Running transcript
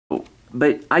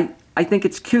But I think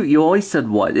it's cute. You always said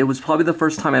what? It was probably the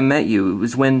first time I met you. It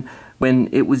was when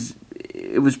it was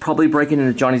probably breaking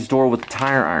into Johnny's door with a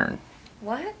tire iron.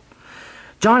 What?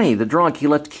 Johnny, the drunk, he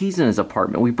left keys in his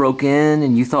apartment. We broke in,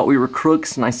 and you thought we were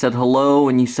crooks, and I said hello,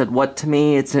 and you said what to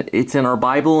me? It's in our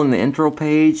Bible, in the intro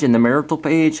page, in the marital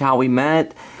page, how we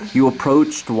met. You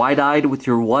approached wide-eyed with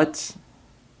your what?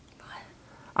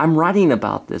 I'm writing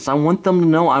about this. I want them to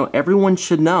know. Everyone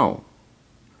should know.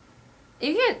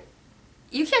 You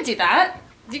can't do that.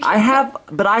 I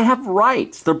have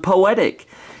rights. They're poetic.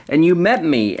 And you met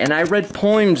me, and I read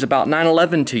poems about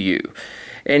 9/11 to you.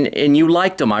 And you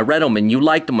liked them. I read them, and you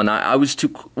liked them. And I was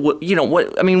too, you know,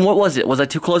 what was it? Was I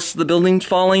too close to the buildings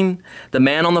falling? The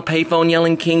man on the payphone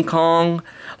yelling King Kong?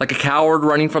 Like a coward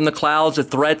running from the clouds, the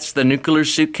threats, the nuclear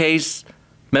suitcase?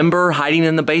 Member hiding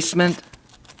in the basement?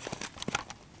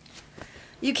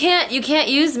 You can't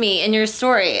use me in your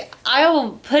story. I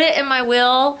will put it in my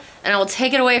will, and I will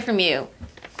take it away from you.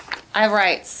 I have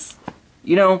rights.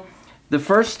 You know, the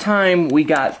first time we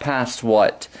got past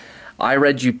what? I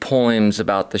read you poems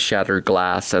about the shattered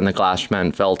glass and the glass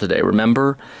man fell today,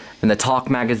 remember? And the Talk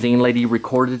magazine lady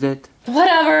recorded it.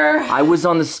 Whatever. I was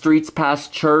on the streets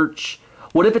past church.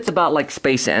 What if it's about like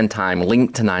space and time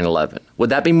linked to 9/11? Would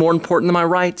that be more important than my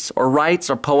rights or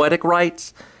poetic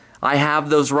rights? I have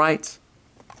those rights.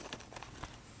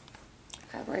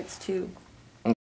 I have rights too.